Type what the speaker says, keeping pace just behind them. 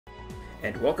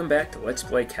and welcome back to Let's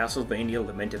Play Castlevania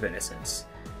Lament of Innocence.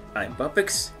 I'm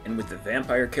Bumpix, and with the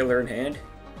vampire killer in hand,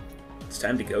 it's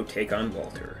time to go take on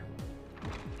Walter.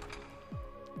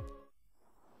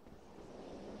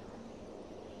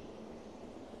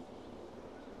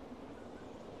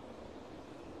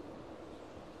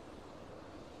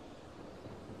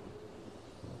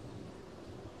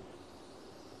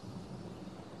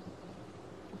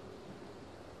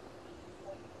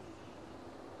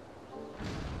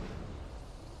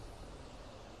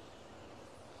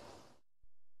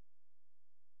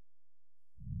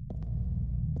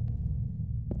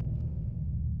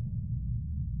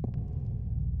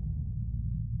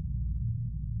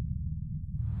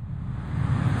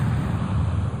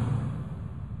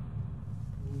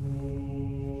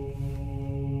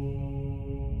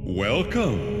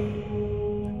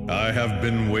 Welcome. I have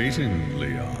been waiting,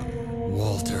 Leon.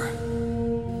 Walter,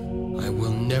 I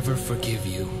will never forgive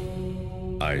you.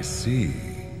 I see.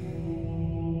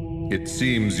 It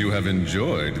seems you have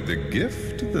enjoyed the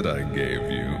gift that I gave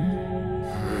you.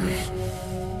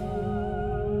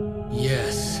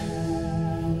 Yes.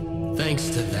 Thanks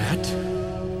to that,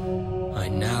 I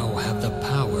now have the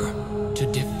power to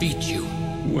defeat you.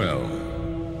 Well,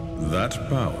 that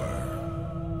power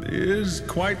is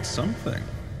quite something.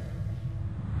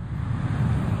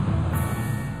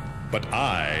 But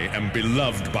I am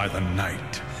beloved by the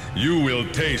night. You will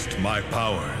taste my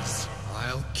powers.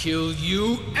 I'll kill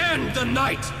you and the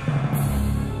knight!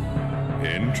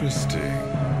 Interesting.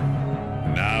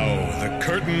 Now the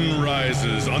curtain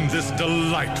rises on this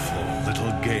delightful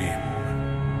little game.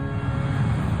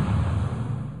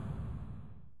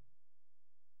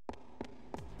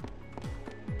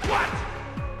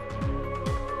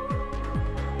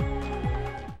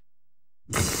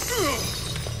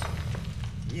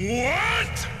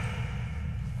 What?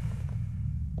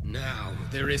 Now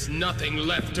there is nothing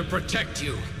left to protect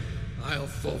you. I'll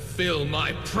fulfill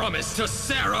my promise to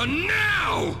Sarah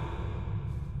now!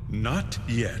 Not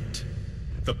yet.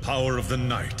 The power of the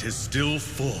night is still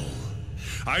full.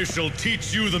 I shall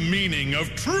teach you the meaning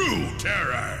of true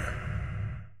terror.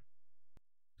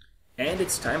 And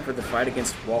it's time for the fight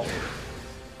against Walter.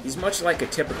 He's much like a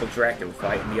typical Dracula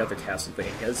fight in the other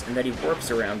Castlevanias, in that he warps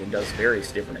around and does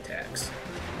various different attacks.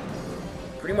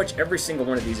 Pretty much every single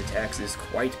one of these attacks is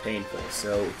quite painful,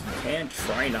 so if you can,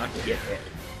 try not to get hit.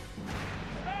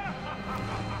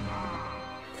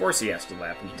 Of course he has to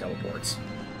laugh when he teleports.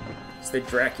 It's the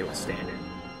Dracula standard.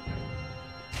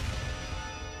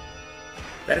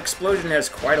 That explosion has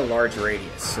quite a large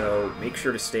radius, so make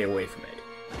sure to stay away from it.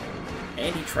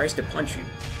 And he tries to punch you,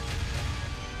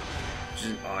 which is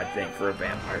an odd thing for a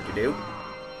vampire to do.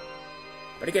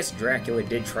 But I guess Dracula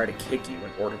did try to kick you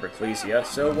in Order of Ecclesia,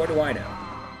 so what do I know?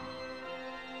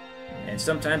 And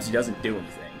sometimes he doesn't do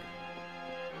anything.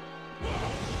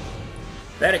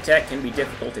 That attack can be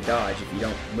difficult to dodge if you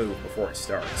don't move before it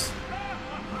starts.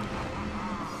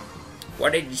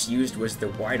 What I just used was the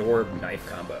Wide Orb knife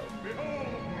combo.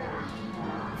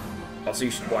 Also,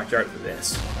 you should watch out for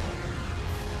this.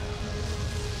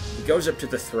 He goes up to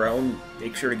the throne,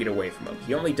 make sure to get away from him.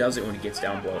 He only does it when he gets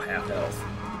down below half health.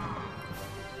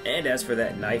 And as for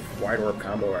that knife Wide Orb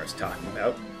combo I was talking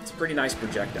about, it's a pretty nice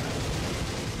projectile.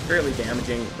 Fairly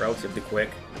damaging, relatively quick.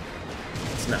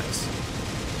 It's nice.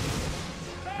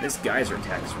 And this geyser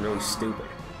attack is really stupid.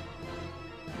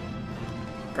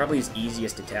 Probably his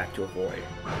easiest attack to avoid.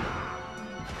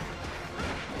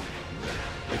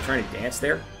 Are you trying to dance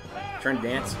there? Trying to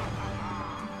dance?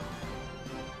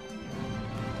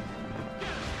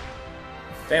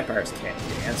 Vampires can't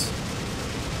dance.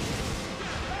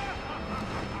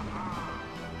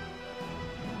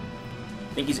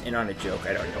 I think he's in on a joke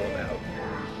I don't know about.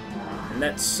 And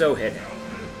that's so hidden.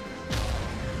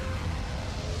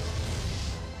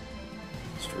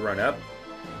 Just run up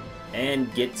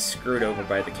and get screwed over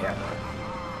by the camera.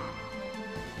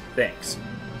 Thanks.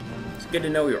 It's good to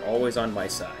know you're always on my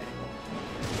side.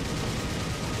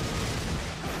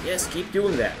 Yes, keep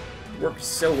doing that. It worked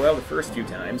so well the first few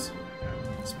times.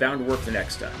 It's bound to work the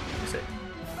next time. Use it.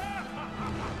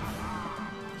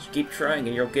 Just keep trying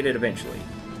and you'll get it eventually.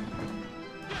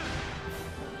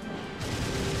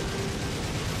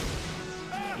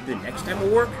 Maybe the next time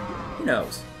will work? Who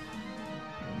knows?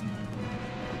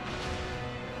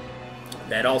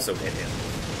 That also hit him.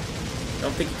 I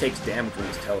don't think he takes damage when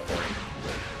he's teleporting.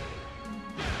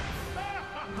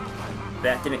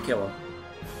 That didn't kill him.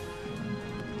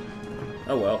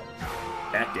 Oh well.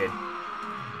 That did.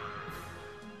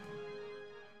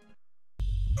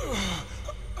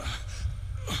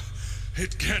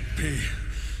 It can't be.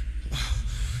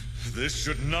 This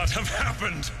should not have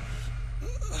happened.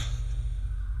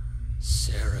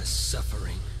 Sarah's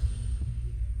suffering.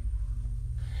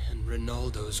 And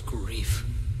Ronaldo's grief.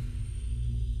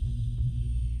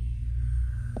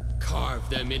 Carve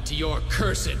them into your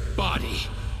cursed body,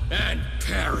 and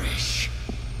perish!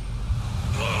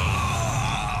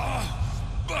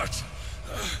 But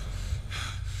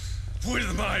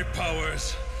with my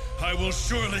powers, I will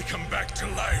surely come back to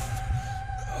life.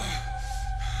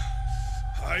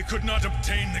 I could not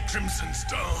obtain the Crimson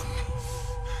Stone.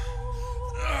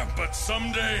 But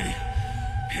someday,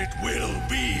 it will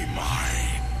be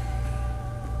mine.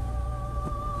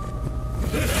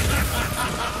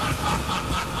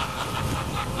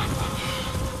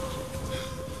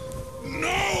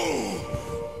 No!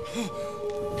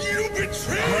 You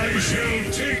betrayed me! I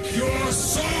shall take your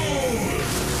soul!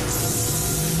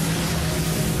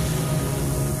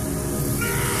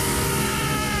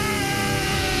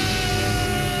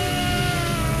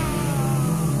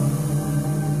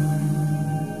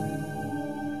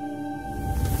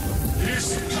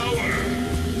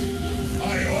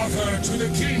 To the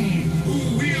king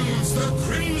who wields the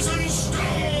Crimson Stone!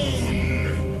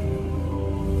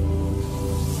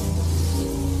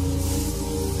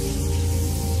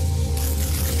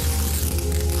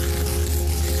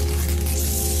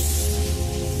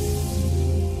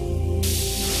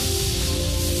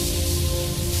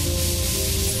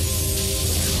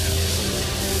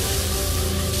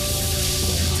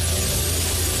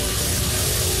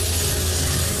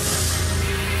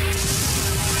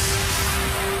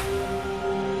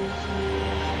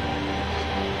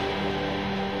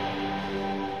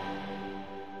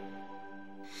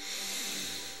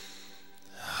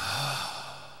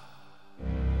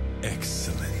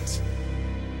 Excellent.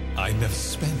 I never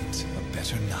spent a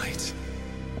better night.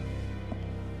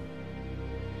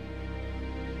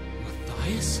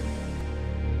 Matthias?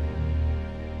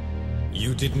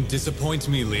 You didn't disappoint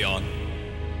me, Leon.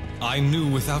 I knew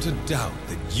without a doubt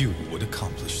that you would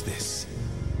accomplish this.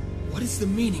 What is the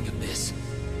meaning of this?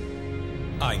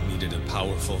 I needed a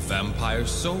powerful vampire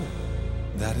soul.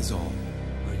 That is all.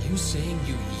 Are you saying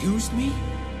you used me?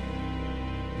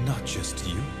 Not just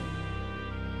you.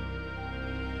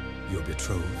 Your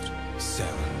betrothed,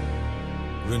 Sarah,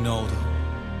 Ronaldo,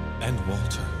 and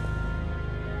Walter.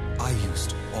 I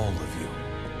used all of you.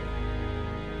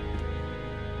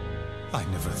 I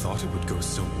never thought it would go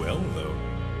so well, though.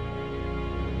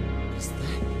 Is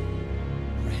that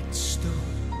red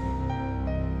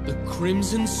stone? The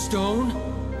Crimson Stone?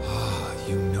 Ah,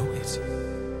 you know it.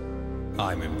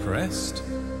 I'm impressed.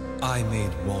 I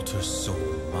made Walter's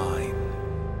soul mine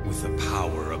with the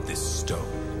power of this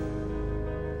stone.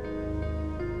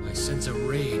 I sense a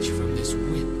rage from this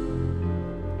whip.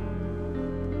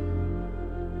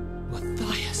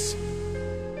 Matthias!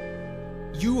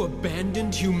 You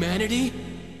abandoned humanity?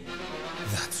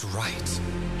 That's right.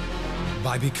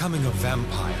 By becoming a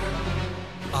vampire,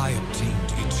 I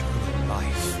obtained eternal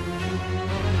life.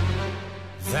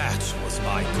 That was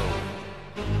my goal.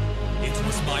 It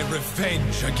was my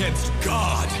revenge against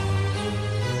God.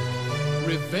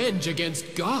 Revenge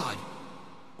against God?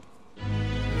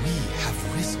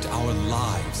 Our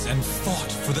lives and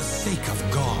fought for the sake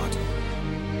of God.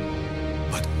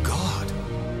 But God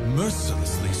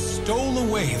mercilessly stole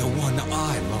away the one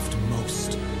I loved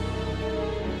most.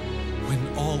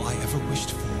 When all I ever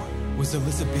wished for was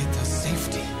Elizabeta's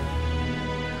safety.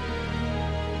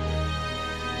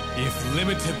 If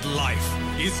limited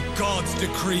life is God's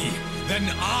decree, then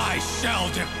I shall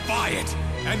defy it.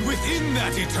 And within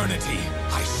that eternity,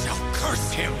 I shall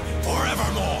curse him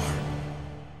forevermore.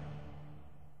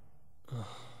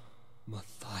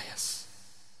 Matthias.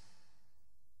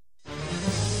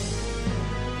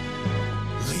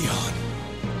 Leon,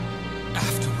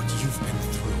 after what you've been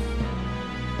through,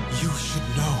 you should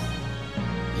know.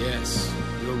 Yes,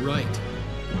 you're right.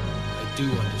 I do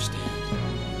understand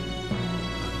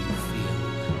how you feel.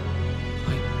 I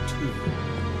too.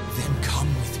 Then come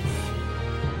with me.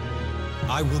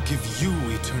 I will give you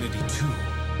eternity too.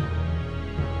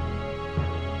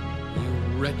 You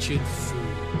wretched fool.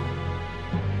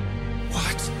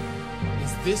 What?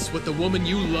 Is this what the woman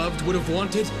you loved would have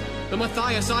wanted? The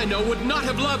Matthias I know would not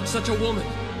have loved such a woman.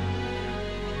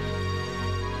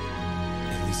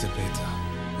 Elizabeta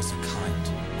was a kind,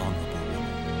 honorable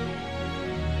woman.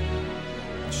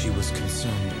 She was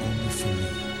concerned only for me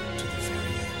to the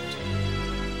very end.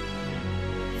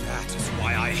 That is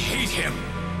why I hate him!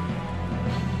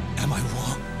 Am I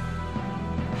wrong?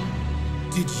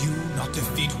 Did you not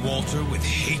defeat Walter with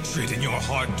hatred in your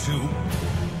heart too?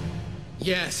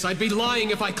 Yes, I'd be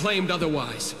lying if I claimed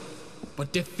otherwise.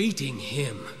 But defeating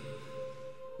him...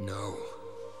 no.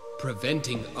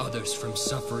 Preventing others from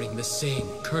suffering the same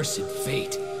cursed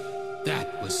fate.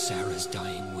 That was Sarah's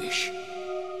dying wish.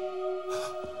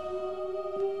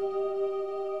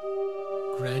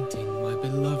 Granting my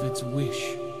beloved's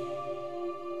wish.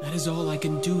 That is all I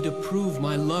can do to prove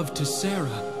my love to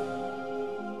Sarah.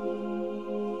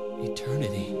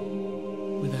 Eternity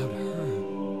without her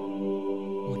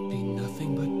would be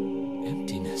nothing but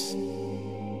emptiness.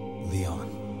 Leon,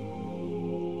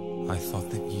 I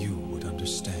thought that you would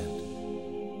understand.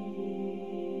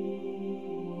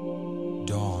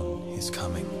 Dawn is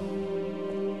coming.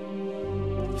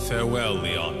 Farewell,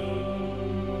 Leon.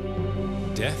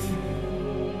 Death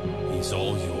is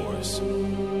all yours.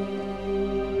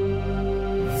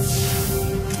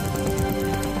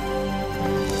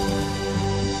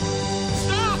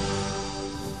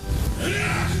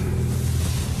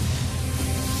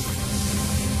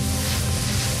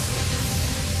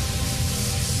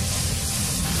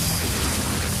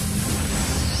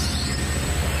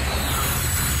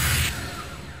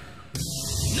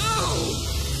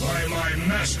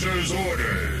 Master's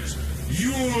orders.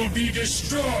 You'll be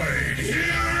destroyed here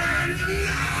and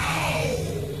now!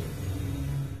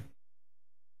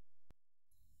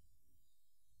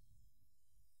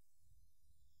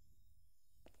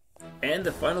 And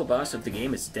the final boss of the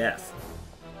game is Death.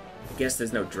 I guess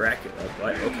there's no Dracula,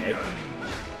 but okay.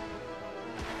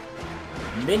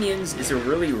 Minions is a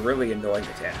really annoying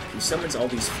attack. He summons all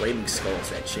these flaming skulls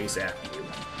that chase after you.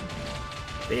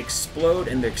 They explode,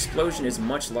 and the explosion is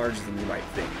much larger than you might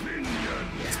think.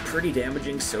 It's pretty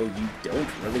damaging, so you don't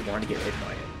really want to get hit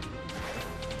by it.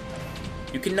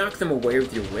 You can knock them away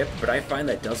with your whip, but I find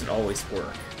that doesn't always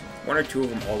work. One or two of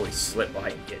them always slip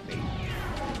by and get me.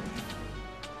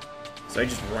 So I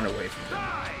just run away from them.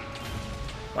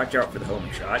 Watch out for the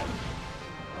homing shot.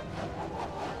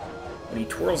 When he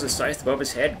twirls his scythe above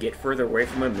his head, get further away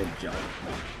from him, then jump.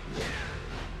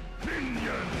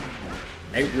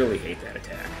 I really hate that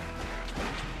attack.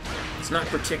 It's not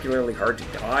particularly hard to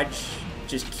dodge, it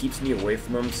just keeps me away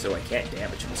from him so I can't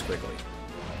damage him as quickly.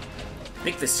 I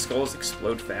think the skulls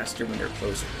explode faster when they're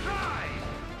closer.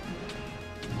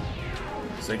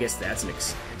 So I guess that's an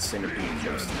incentive being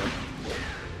close to them.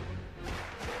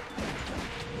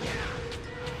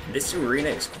 This arena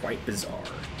is quite bizarre.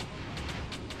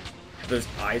 Those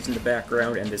eyes in the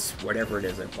background and this whatever it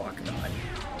is I'm walking on.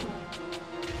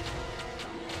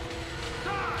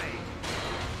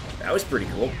 That was pretty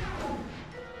cool.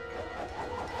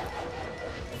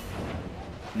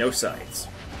 No sides.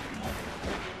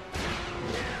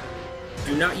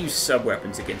 Do not use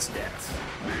sub-weapons against Death.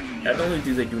 Not only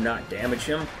do they do not damage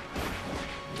him,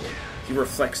 he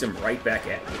reflects them right back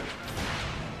at you.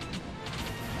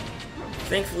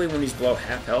 Thankfully, when he's below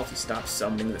half health, he stops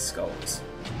summoning the skulls.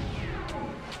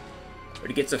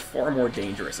 But he gets a far more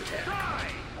dangerous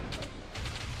attack.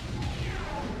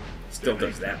 Still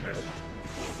does that though.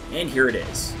 And here it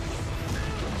is.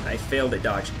 I failed at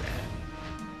dodging that.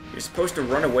 You're supposed to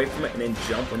run away from it and then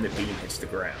jump when the beam hits the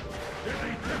ground.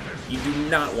 You do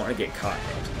not want to get caught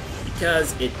in it,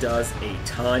 because it does a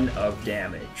ton of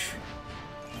damage.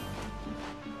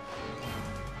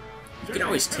 You can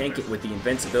always tank it with the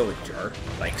invincibility jar,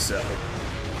 like so.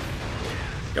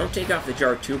 Don't take off the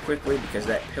jar too quickly, because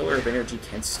that pillar of energy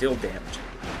can still damage you.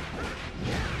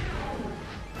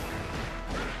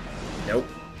 Nope.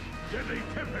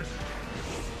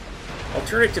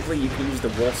 Alternatively, you can use the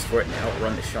Wolf's Foot and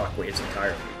outrun the shockwaves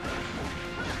entirely.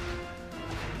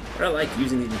 But I like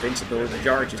using the invincibility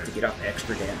jar just to get off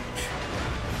extra damage.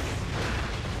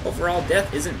 Overall,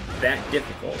 Death isn't that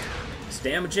difficult. It's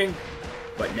damaging,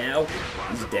 but now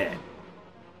he's dead.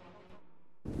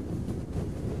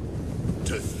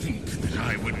 To think that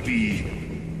I would be...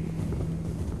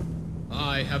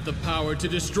 I have the power to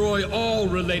destroy all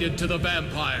related to the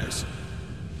vampires.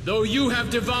 Though you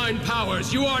have divine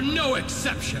powers, you are no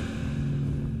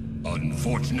exception.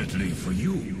 Unfortunately for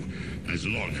you, as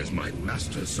long as my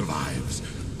master survives,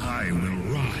 I will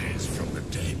rise from the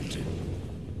dead.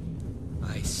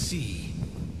 I see.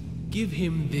 Give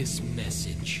him this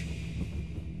message.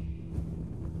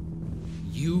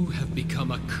 You have become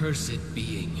a cursed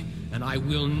being, and I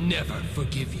will never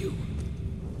forgive you.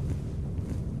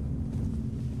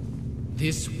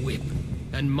 This whip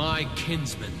and my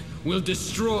kinsmen will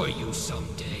destroy you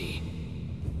someday.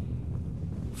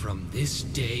 From this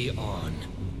day on,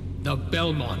 the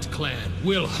Belmont clan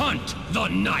will hunt the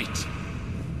night!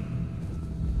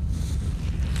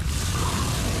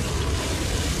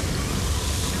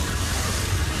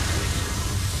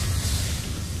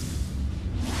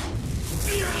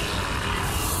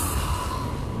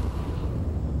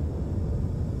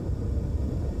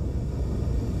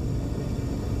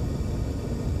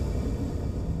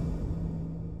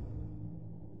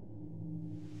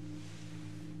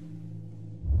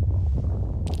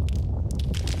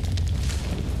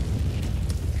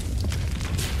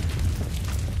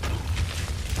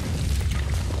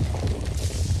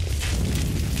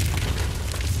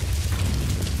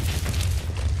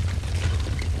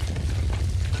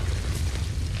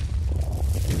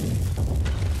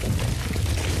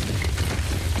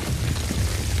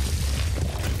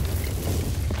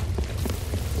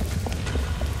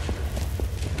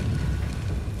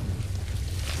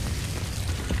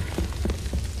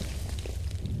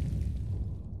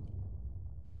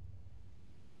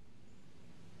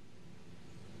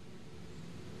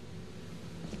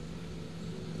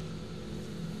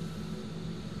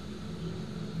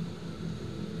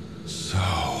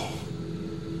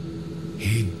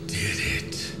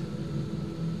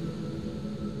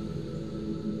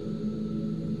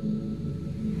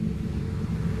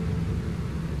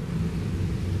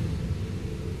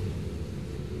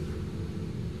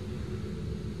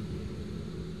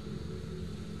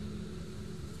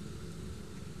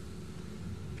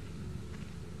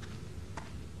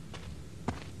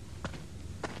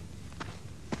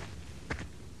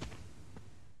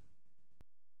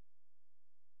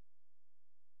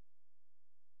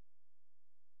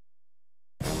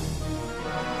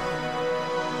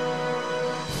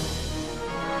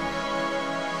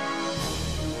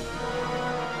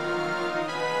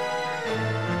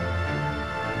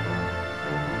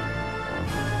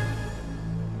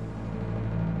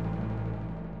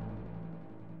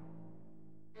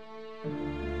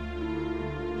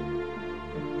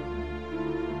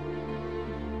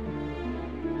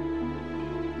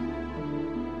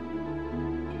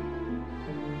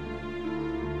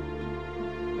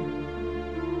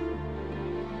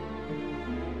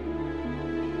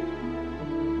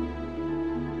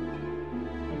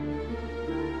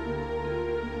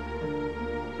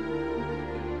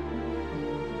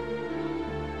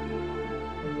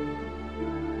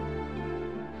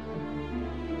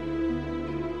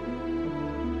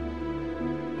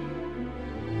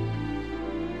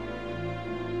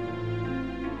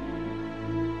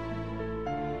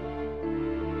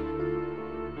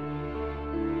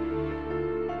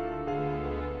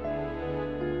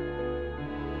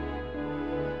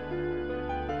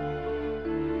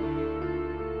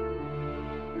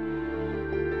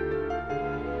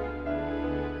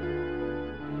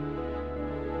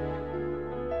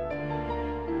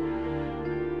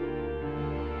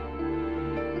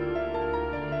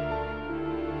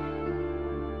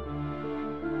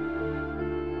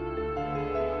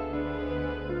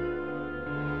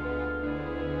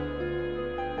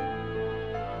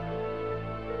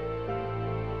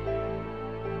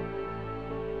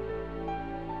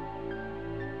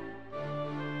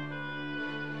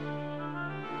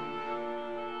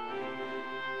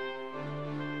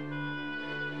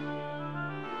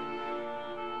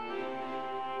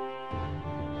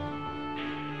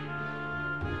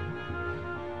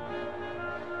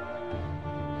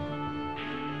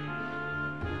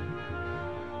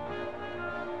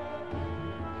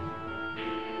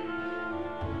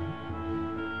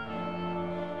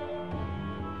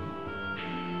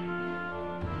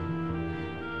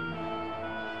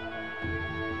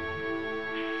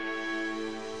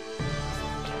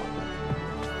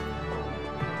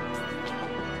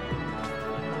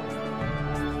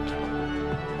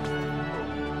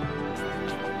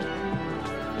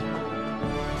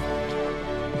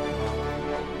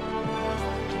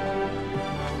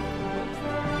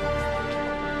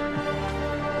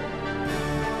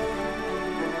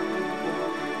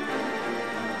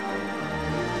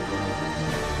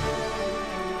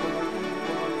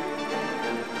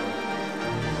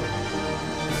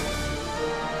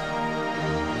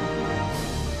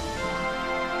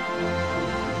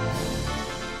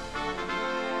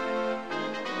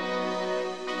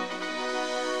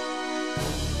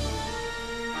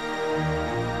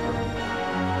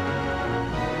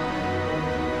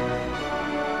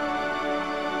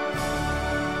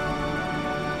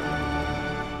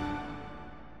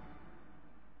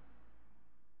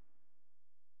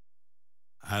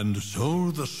 And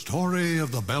so the story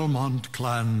of the Belmont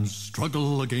clan's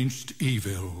struggle against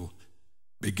evil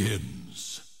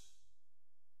begins.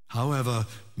 However,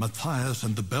 Matthias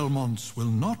and the Belmonts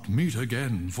will not meet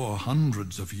again for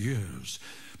hundreds of years.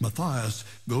 Matthias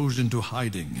goes into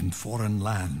hiding in foreign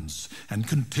lands and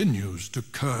continues to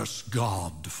curse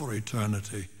God for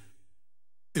eternity.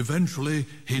 Eventually,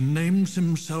 he names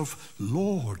himself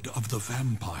Lord of the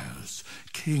Vampires,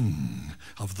 King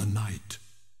of the Night.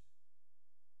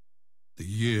 The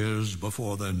years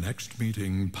before their next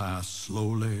meeting pass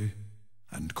slowly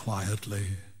and quietly,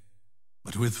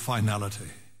 but with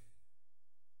finality.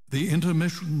 The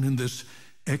intermission in this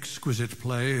exquisite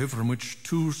play from which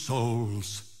two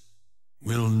souls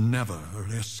will never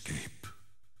escape.